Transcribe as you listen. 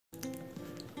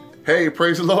Hey,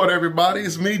 praise the Lord, everybody.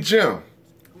 It's me, Jim.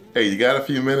 Hey, you got a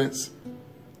few minutes?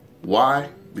 Why?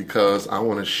 Because I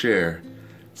want to share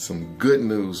some good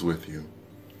news with you.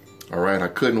 All right, I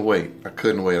couldn't wait.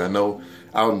 I know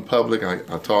out in public,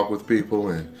 I talk with people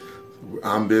and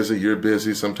I'm busy, you're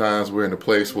busy. Sometimes we're in a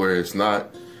place where it's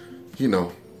not,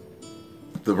 the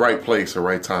right place or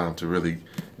right time to really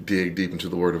dig deep into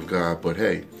the Word of God. But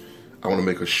hey, I want to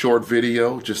make a short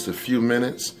video, just a few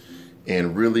minutes,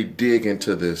 and really dig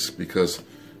into this because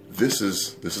this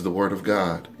is the Word of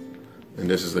God. And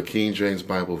this is the KJV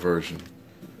Bible version.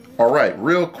 All right,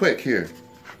 real quick here.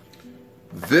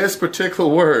 This particular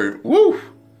word,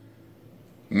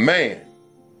 man,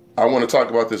 I want to talk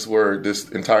about this word, this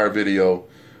entire video.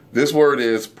 This word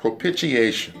is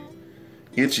propitiation.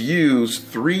 It's used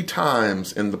 3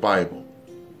 times in the Bible,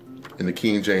 in the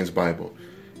KJV Bible.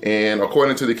 And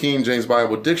according to the KJV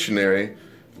Bible dictionary,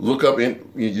 look up,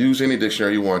 use any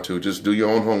dictionary you want to, just do your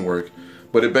own homework.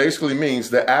 But it basically means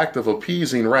the act of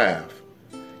appeasing wrath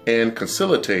and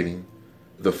conciliating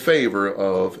the favor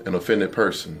of an offended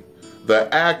person.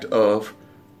 The act of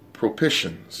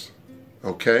propitiations.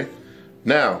 Okay?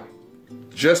 Now,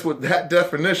 just with that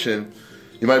definition,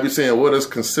 you might be saying, what does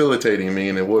conciliating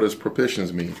mean and what does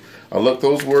propitiations mean? I looked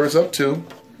those words up too.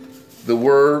 The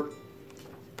word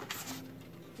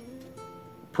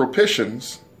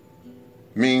propitiations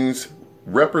means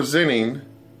representing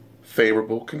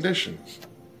favorable conditions.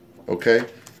 Okay?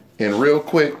 And real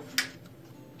quick,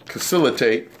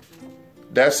 conciliate,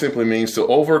 that simply means to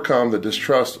overcome the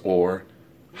distrust or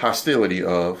hostility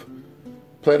of,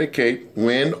 placate,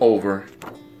 win over,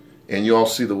 and you all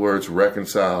see the words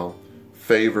reconcile,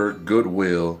 favor,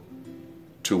 goodwill,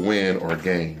 to win or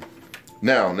gain.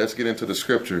 Now, let's get into the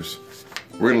scriptures.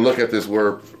 We're going to look at this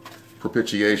word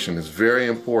propitiation. It's very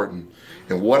important.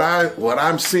 And what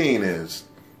I'm seeing is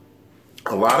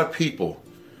a lot of people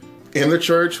in the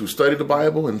church who study the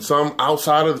Bible and some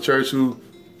outside of the church who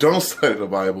don't study the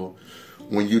Bible.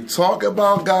 When you talk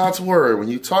about God's word, when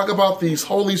you talk about these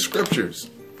holy scriptures,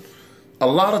 a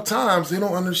lot of times they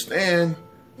don't understand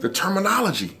the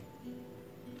terminology.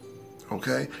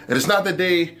 Okay? And it's not that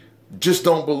they just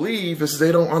don't believe, it's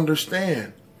they don't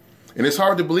understand. And it's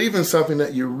hard to believe in something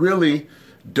that you really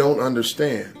don't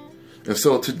understand. And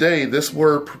so today, this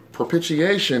word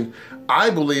propitiation, I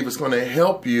believe is going to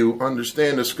help you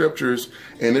understand the scriptures,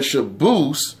 and it should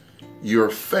boost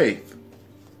your faith.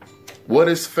 What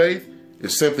is faith?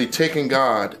 It's simply taking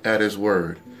God at his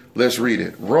word. Let's read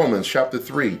it. Romans chapter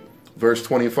 3, verse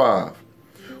 25.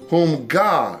 Whom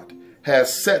God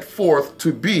has set forth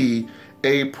to be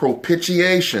a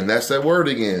propitiation. That's that word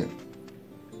again.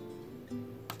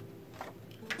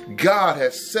 God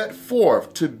has set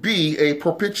forth to be a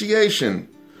propitiation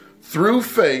through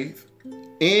faith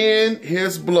in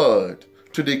his blood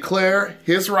to declare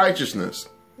his righteousness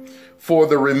for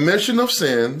the remission of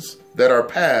sins that are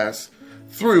past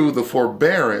through the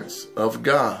forbearance of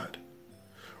God.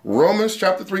 Romans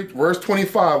chapter 3, verse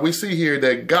 25, we see here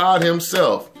that God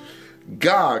himself,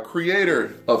 God,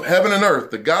 creator of heaven and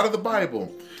earth, the God of the Bible,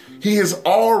 he has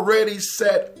already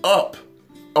set up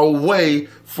a way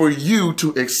for you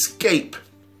to escape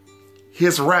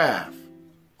his wrath.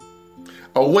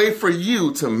 A way for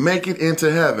you to make it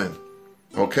into heaven.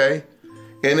 Okay?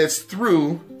 And it's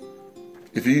through,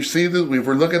 if you see this, if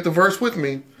we look at the verse with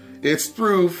me, it's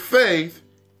through faith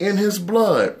in his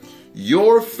blood.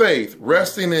 Your faith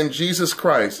resting in Jesus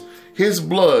Christ, his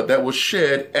blood that was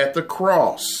shed at the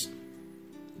cross.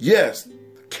 Yes,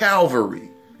 Calvary,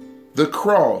 the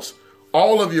cross,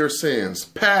 all of your sins,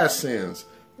 past sins,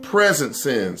 present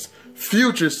sins,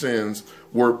 future sins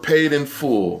were paid in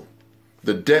full.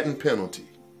 The debt and penalty.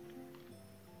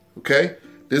 Okay?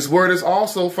 This word is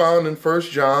also found in 1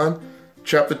 John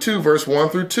chapter 2, verse 1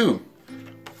 through 2.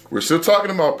 We're still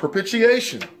talking about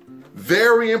propitiation.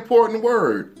 Very important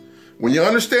word. When you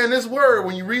understand this word,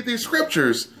 when you read these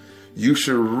scriptures, you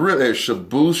should really, it should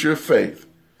boost your faith.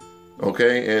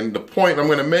 Okay? And the point I'm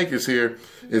going to make is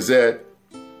that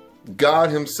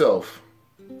God himself,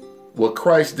 what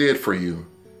Christ did for you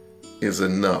is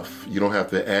enough. You don't have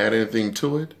to add anything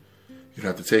to it. You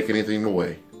don't have to take anything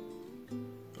away.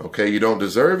 Okay? You don't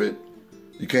deserve it.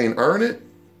 You can't earn it.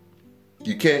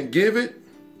 You can't give it.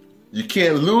 You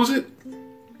can't lose it.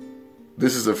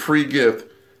 This is a free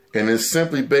gift, and it's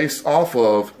simply based off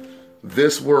of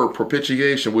this word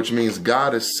propitiation, which means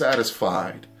God is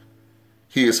satisfied.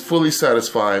 He is fully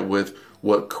satisfied with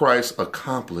what Christ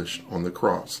accomplished on the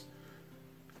cross.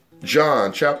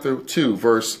 John chapter 2,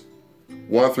 verse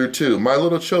 1 through 2. My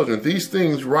little children, these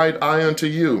things write I unto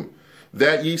you,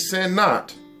 that ye sin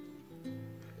not.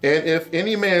 And if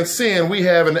any man sin, we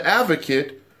have an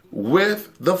advocate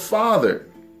with the Father.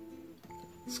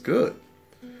 It's good.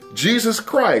 Jesus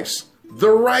Christ,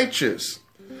 the righteous.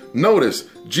 Notice,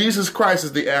 Jesus Christ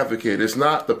is the advocate. It's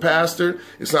not the pastor.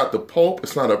 It's not the pope.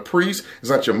 It's not a priest. It's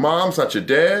not your mom. It's not your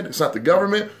dad. It's not the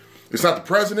government. It's not the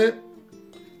president.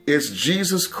 It's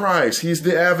Jesus Christ. He's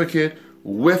the advocate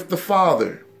with the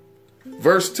Father.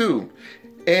 Verse 2.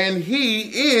 And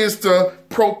he is the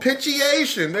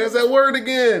propitiation. There's that word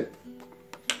again.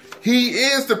 He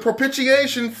is the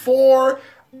propitiation for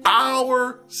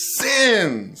our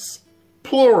sins.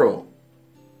 Plural.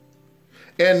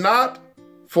 And not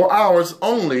for ours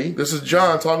only, this is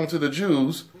John talking to the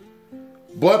Jews,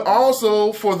 but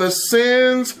also for the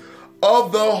sins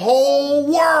of the whole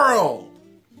world.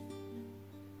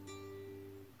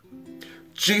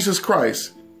 Jesus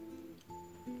Christ,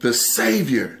 the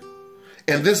Savior,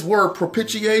 and this word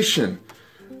propitiation,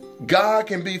 God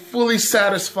can be fully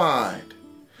satisfied.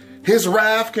 His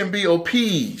wrath can be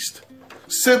appeased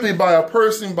simply by a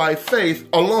person by faith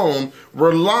alone,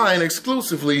 relying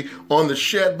exclusively on the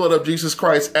shed blood of Jesus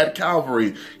Christ at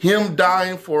Calvary, him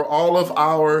dying for all of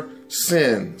our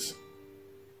sins.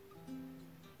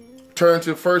 Turn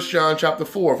to 1 John chapter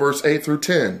 4, verse 8 through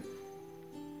 10.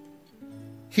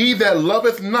 He that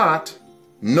loveth not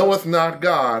knoweth not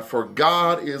God, for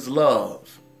God is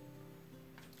love.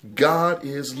 God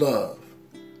is love.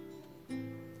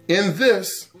 In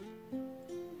this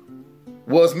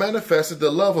was manifested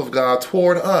the love of God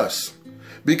toward us,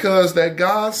 because that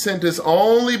God sent his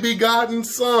only begotten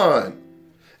Son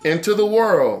into the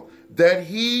world, that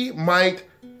we might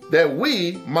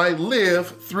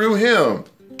live through him.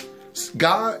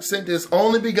 God sent his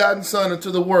only begotten Son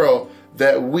into the world,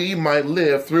 that we might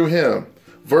live through him.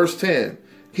 Verse 10.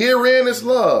 Herein is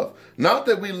love, not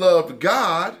that we loved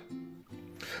God,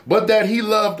 but that he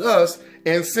loved us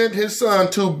and sent his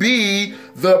Son to be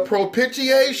the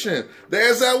propitiation.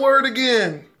 There's that word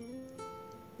again.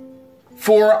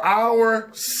 For our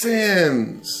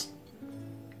sins.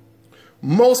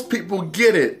 Most people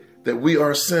get it that we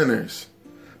are sinners,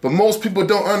 but most people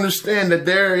don't understand that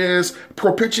there is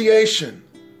propitiation.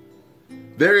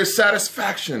 There is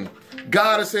satisfaction.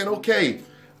 God is saying, okay,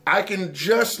 I can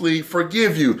justly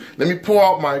forgive you. Let me pour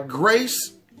out my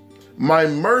grace, my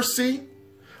mercy,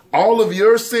 all of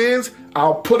your sins.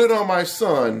 I'll put it on my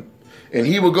Son, and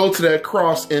he will go to that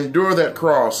cross, endure that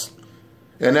cross.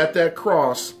 And at that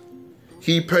cross,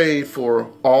 he paid for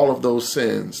all of those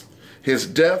sins. His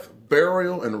death,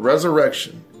 burial, and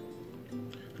resurrection.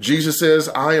 Jesus says,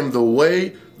 I am the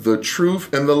way, the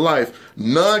truth, and the life.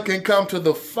 None can come to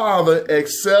the Father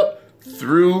except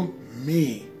through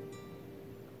me.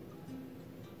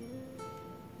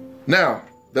 Now,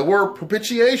 the word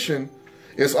propitiation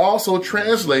is also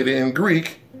translated in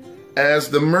Greek as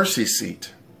the mercy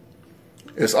seat.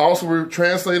 It's also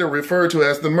translated, referred to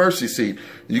as the mercy seat.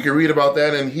 You can read about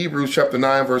that in Hebrews chapter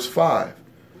 9, verse 5.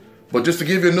 But just to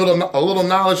give you a little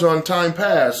knowledge on time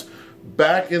past,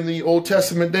 back in the Old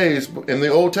Testament days, in the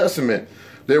Old Testament,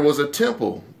 there was a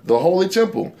temple, the Holy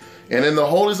Temple. And in the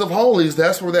Holies of Holies,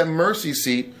 that's where that mercy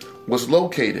seat was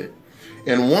located.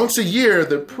 And once a year,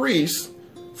 the priests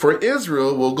for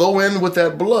Israel will go in with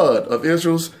that blood of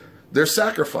their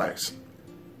sacrifice.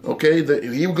 Okay,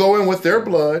 he will go in with their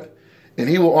blood, and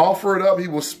he will offer it up. He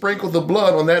will sprinkle the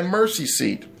blood on that mercy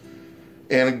seat.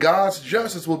 And God's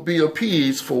justice will be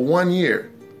appeased for 1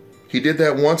 year. He did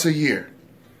that once a year.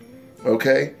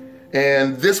 Okay,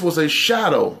 and this was a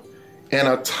shadow and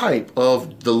a type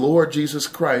of the Lord Jesus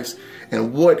Christ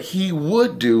and what he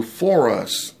would do for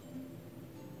us.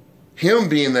 Him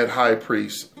being that high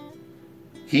priest,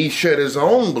 he shed his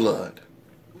own blood.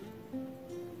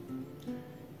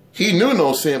 He knew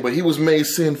no sin, but he was made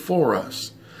sin for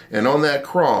us. And on that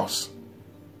cross,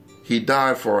 he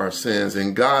died for our sins.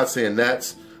 And God saying,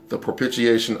 that's the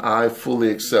propitiation. I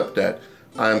fully accept that.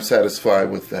 I am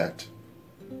satisfied with that.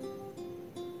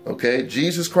 Okay,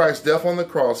 Jesus Christ's death on the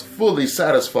cross fully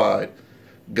satisfied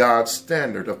God's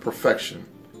standard of perfection.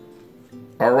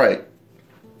 All right,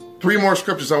 3 more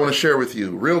scriptures I want to share with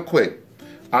you real quick.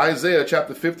 Isaiah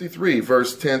chapter 53,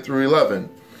 verse 10 through 11.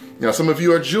 Now, some of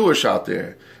you are Jewish out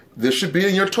there. This should be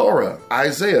in your Torah.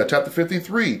 Isaiah chapter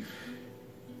 53.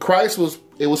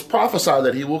 It was prophesied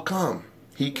that he will come.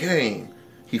 He came.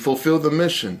 He fulfilled the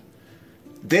mission.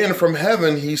 Then from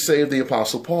heaven, he saved the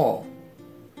Apostle Paul.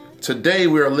 Today,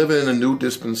 we are living in a new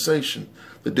dispensation,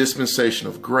 the dispensation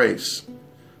of grace.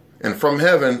 And from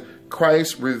heaven,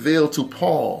 Christ revealed to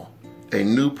Paul a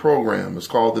new program. It's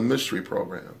called the mystery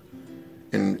program.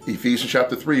 In Ephesians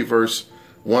chapter 3, verse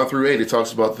 1 through 8, it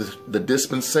talks about the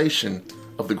dispensation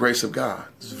of the grace of God.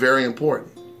 It's very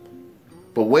important.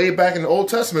 But way back in the Old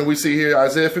Testament, we see here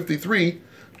Isaiah 53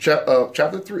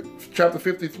 chapter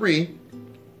 53,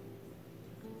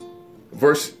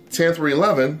 verse 10 through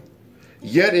 11,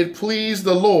 yet it pleased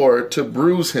the Lord to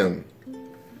bruise him.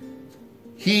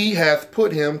 He hath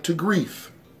put him to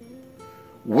grief.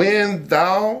 When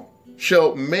thou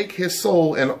shalt make his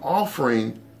soul an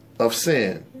offering of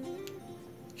sin,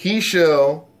 he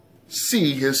shall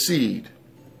see his seed.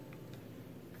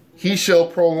 He shall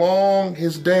prolong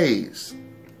his days.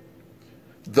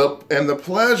 And the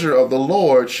pleasure of the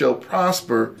Lord shall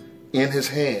prosper in his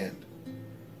hand.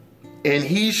 And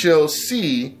he shall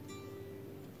see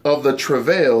of the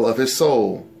travail of his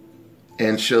soul,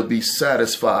 and shall be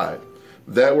satisfied.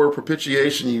 That word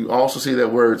propitiation, you also see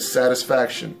that word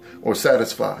satisfaction or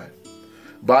satisfied.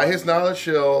 By his knowledge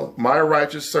shall my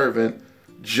righteous servant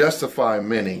justify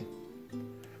many,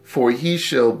 for he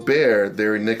shall bear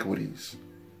their iniquities.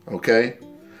 Okay?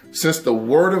 Since the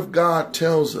word of God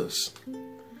tells us,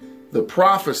 the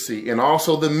prophecy and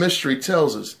also the mystery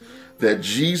tells us that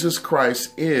Jesus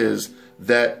Christ is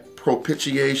that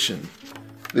propitiation.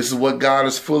 This is what God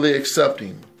is fully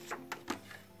accepting.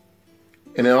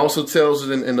 And it also tells us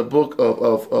in the book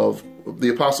of the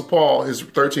Apostle Paul, his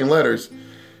 13 letters,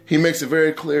 he makes it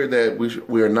very clear that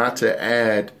we are not to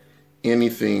add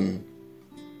anything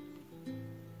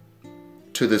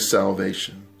to this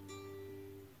salvation.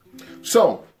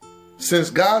 So,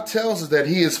 since God tells us that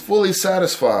he is fully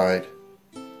satisfied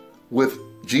with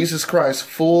Jesus Christ's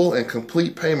full and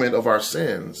complete payment of our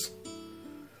sins,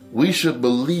 we should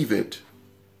believe it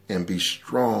and be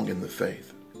strong in the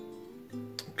faith.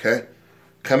 Okay?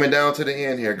 Coming down to the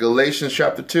end here, Galatians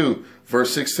chapter 2,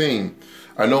 verse 16.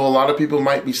 I know a lot of people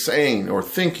might be saying or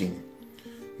thinking,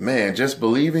 man, just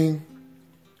believing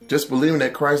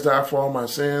that Christ died for all my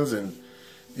sins and,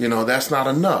 that's not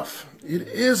enough. It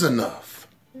is enough.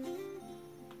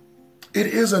 It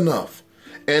is enough.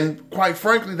 And quite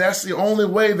frankly, that's the only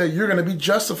way that you're going to be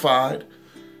justified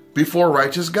before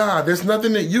righteous God. There's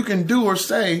nothing that you can do or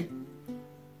say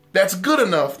that's good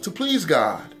enough to please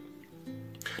God.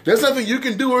 There's nothing you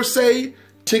can do or say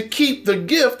to keep the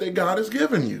gift that God has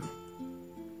given you.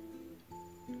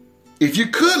 If you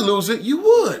could lose it, you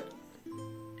would.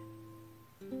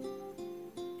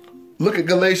 Look at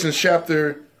Galatians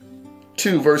chapter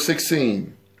 2, verse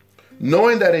 16.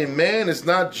 Knowing that a man is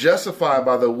not justified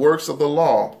by the works of the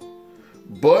law,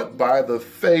 but by the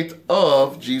faith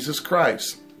of Jesus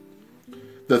Christ.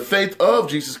 The faith of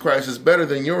Jesus Christ is better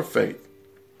than your faith.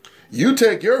 You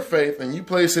take your faith and you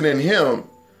place it in him,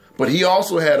 but he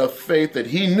also had a faith that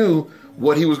he knew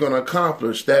what he was going to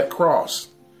accomplish, that cross.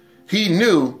 He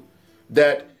knew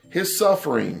that his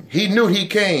suffering, he knew he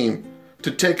came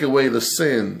to take away the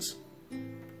sins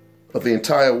of the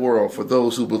entire world for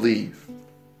those who believe.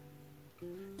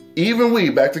 Even we,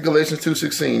 back to Galatians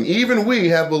 2:16, even we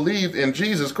have believed in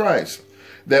Jesus Christ,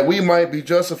 that we might be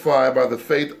justified by the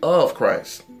faith of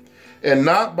Christ, and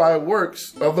not by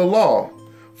works of the law.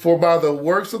 For by the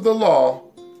works of the law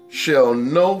shall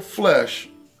no flesh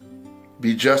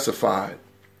be justified.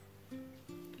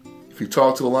 If you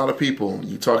talk to a lot of people,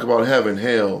 you talk about heaven,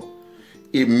 hell,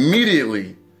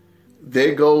 immediately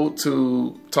they go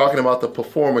to talking about the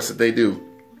performance that they do.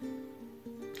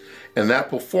 And that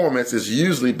performance is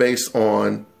usually based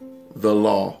on the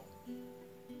law.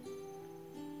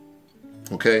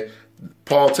 Okay?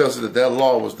 Paul tells us that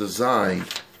law was designed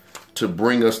to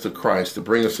bring us to Christ, to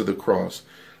bring us to the cross.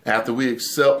 After we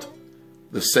accept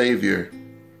the Savior,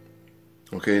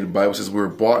 okay, the Bible says we're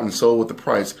bought and sold with the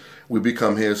price. We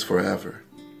become his forever.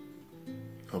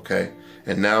 Okay?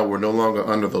 And now we're no longer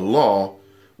under the law.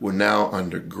 We're now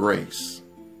under grace.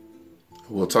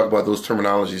 We'll talk about those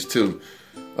terminologies too.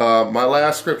 My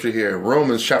last scripture here,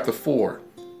 Romans chapter 4,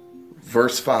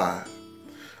 verse 5.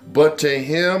 But to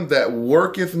him that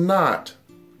worketh not.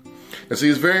 And see,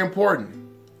 it's very important.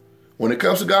 When it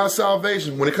comes to God's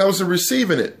salvation, when it comes to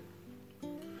receiving it,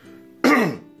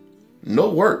 no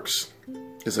works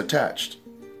is attached.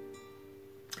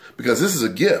 Because this is a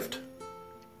gift.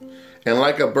 And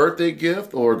like a birthday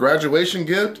gift or a graduation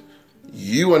gift,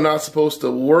 you are not supposed to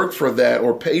work for that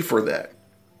or pay for that.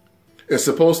 It's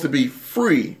supposed to be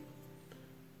free.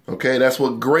 Okay, that's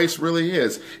what grace really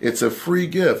is. It's a free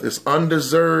gift. It's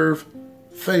undeserved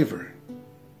favor.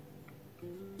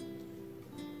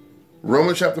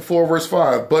 Romans chapter 4, verse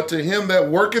 5. But to him that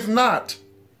worketh not,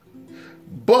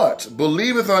 but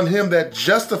believeth on him that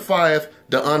justifieth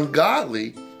the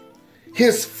ungodly,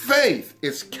 his faith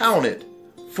is counted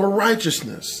for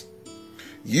righteousness.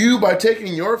 You, by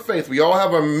taking your faith, we all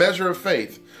have a measure of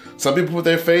faith. Some people put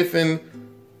their faith in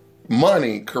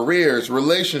money, careers,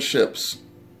 relationships,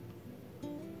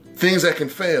 things that can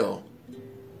fail.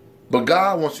 But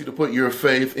God wants you to put your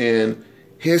faith in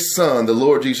his son, the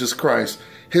Lord Jesus Christ,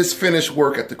 his finished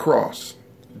work at the cross,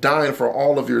 dying for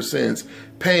all of your sins,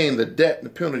 paying the debt and the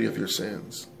penalty of your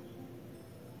sins.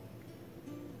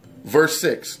 Verse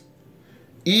 6,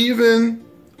 even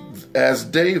as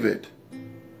David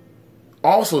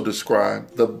also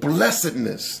described the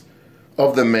blessedness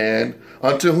of the man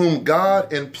unto whom God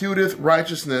imputeth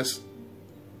righteousness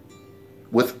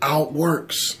without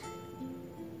works,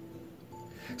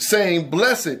 saying,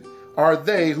 blessed are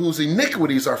they whose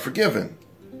iniquities are forgiven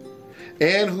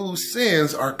and whose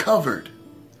sins are covered.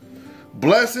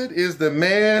 Blessed is the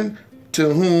man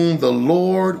to whom the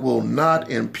Lord will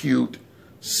not impute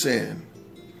sin.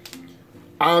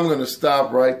 I'm going to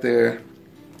stop right there.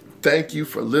 Thank you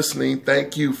for listening.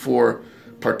 Thank you for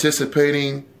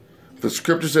participating. The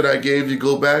scriptures that I gave you,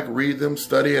 go back, read them,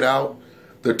 study it out.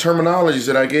 The terminologies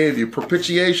that I gave you,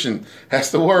 propitiation,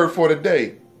 that's the word for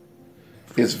today.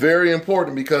 It's very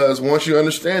important because once you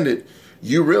understand it,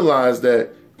 you realize that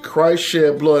Christ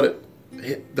shed blood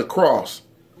at the cross.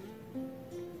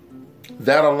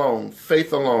 That alone,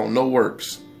 faith alone, no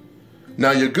works.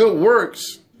 Now your good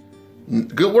works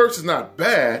is not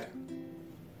bad.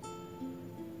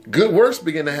 Good works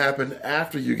begin to happen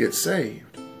after you get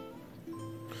saved.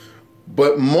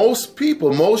 But most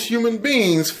people, most human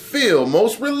beings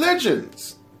most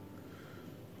religions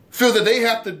feel that they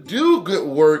have to do good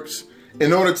works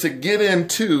in order to get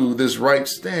into this right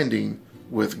standing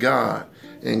with God.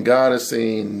 And God is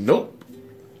saying, nope.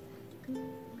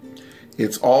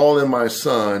 It's all in my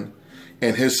son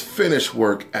and his finished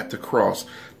work at the cross.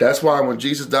 That's why when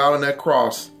Jesus died on that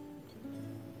cross,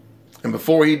 and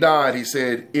before he died, he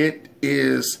said, it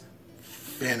is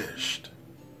finished.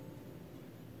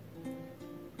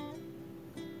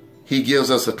 He gives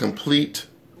us a complete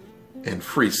and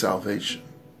free salvation.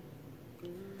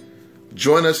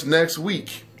 Join us next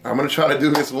week. I'm going to try to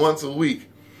do this once a week.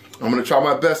 I'm going to try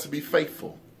my best to be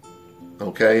faithful.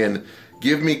 Okay, and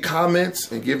give me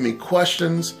comments and give me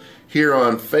questions here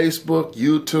on Facebook,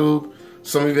 YouTube.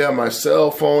 Some of you have my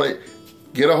cell phone.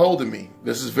 Get a hold of me.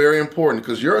 This is very important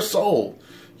because your soul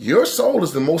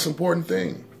is the most important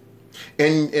thing.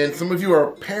 And some of you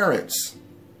are parents.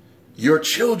 Your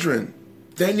children,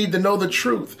 they need to know the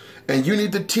truth. And you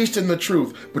need to teach them the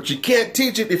truth. But you can't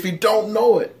teach it if you don't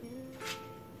know it.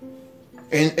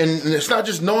 And it's not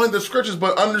just knowing the scriptures,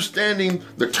 but understanding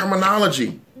the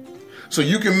terminology. So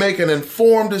you can make an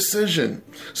informed decision.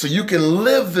 So you can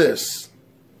live this.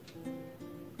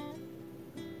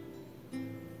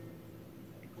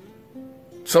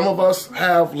 Some of us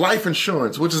have life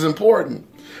insurance, which is important.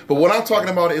 But what I'm talking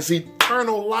about is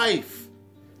eternal life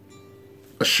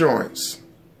assurance.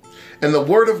 And the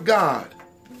word of God,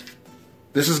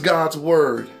 this is God's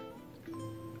word.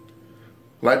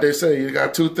 Like they say, you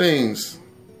got two things.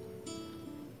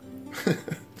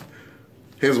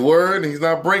 His word, and he's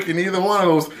not breaking either one of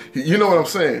those. You know what I'm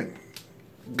saying?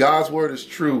 God's word is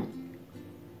true.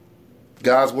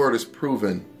 God's word is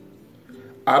proven.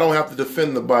 I don't have to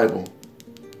defend the Bible.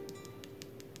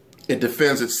 It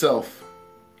defends itself.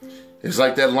 It's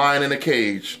like that lion in a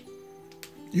cage.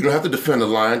 You don't have to defend the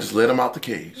lion, just let him out the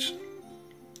cage.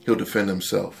 He'll defend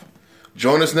himself.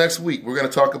 Join us next week. We're going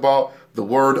to talk about the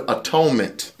word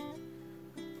atonement.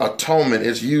 Atonement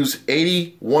is used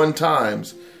 81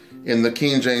 times in the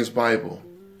King James Bible.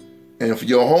 And for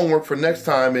your homework for next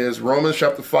time is Romans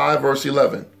chapter 5, verse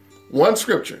 11. One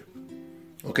scripture.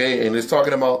 Okay, and it's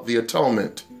talking about the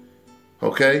atonement.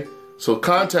 Okay, so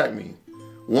contact me.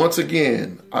 Once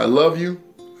again, I love you.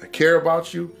 I care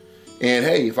about you. And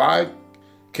hey, if I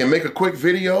can make a quick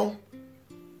video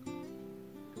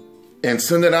and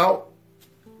send it out,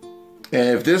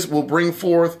 and if this will bring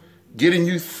forth getting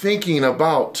you thinking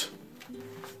about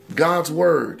God's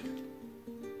word,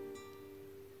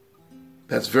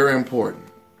 that's very important.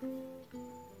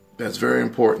 That's very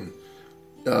important.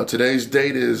 Today's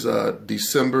date is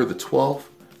December the 12th,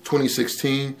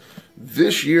 2016.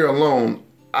 This year alone,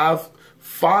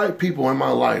 5 people in my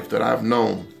life that I've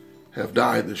known have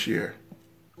died this year.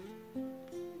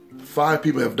 5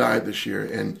 people have died this year.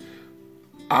 And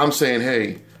I'm saying,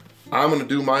 hey, I'm going to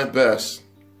do my best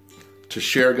to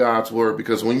share God's word,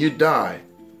 because when you die,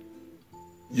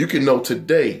 you can know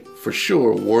today for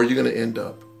sure where you're going to end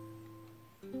up.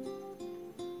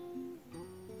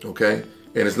 Okay?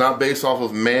 And it's not based off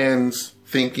of man's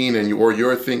thinking or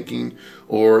your thinking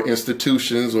or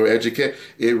institutions or education.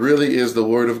 It really is the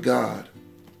word of God.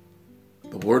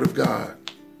 The word of God.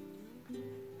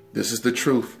 This is the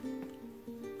truth.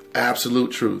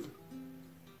 Absolute truth.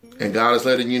 And God is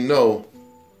letting you know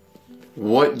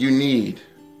what you need.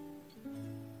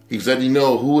 He's letting you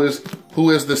know who is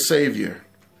the Savior.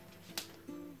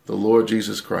 The Lord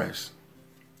Jesus Christ.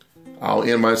 I'll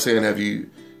end by saying,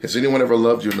 has anyone ever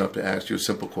loved you enough to ask you a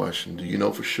simple question? Do you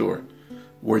know for sure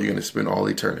where you're going to spend all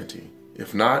eternity?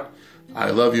 If not,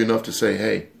 I love you enough to say,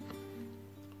 hey,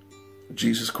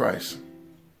 Jesus Christ,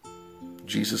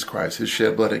 his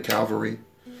shed blood at Calvary,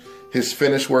 his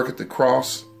finished work at the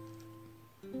cross,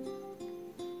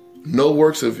 no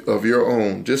works of your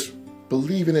own, just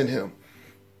believing in him,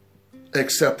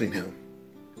 accepting him,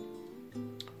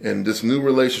 and this new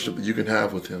relationship that you can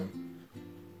have with him.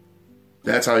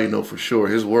 That's how you know for sure.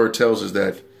 His word tells us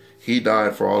that he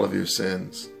died for all of your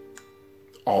sins,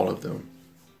 all of them.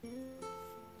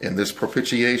 And this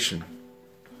propitiation,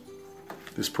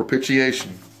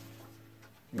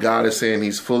 God is saying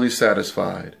he's fully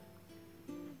satisfied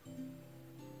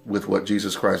with what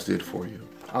Jesus Christ did for you.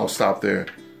 I'll stop there.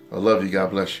 I love you. God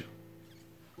bless you.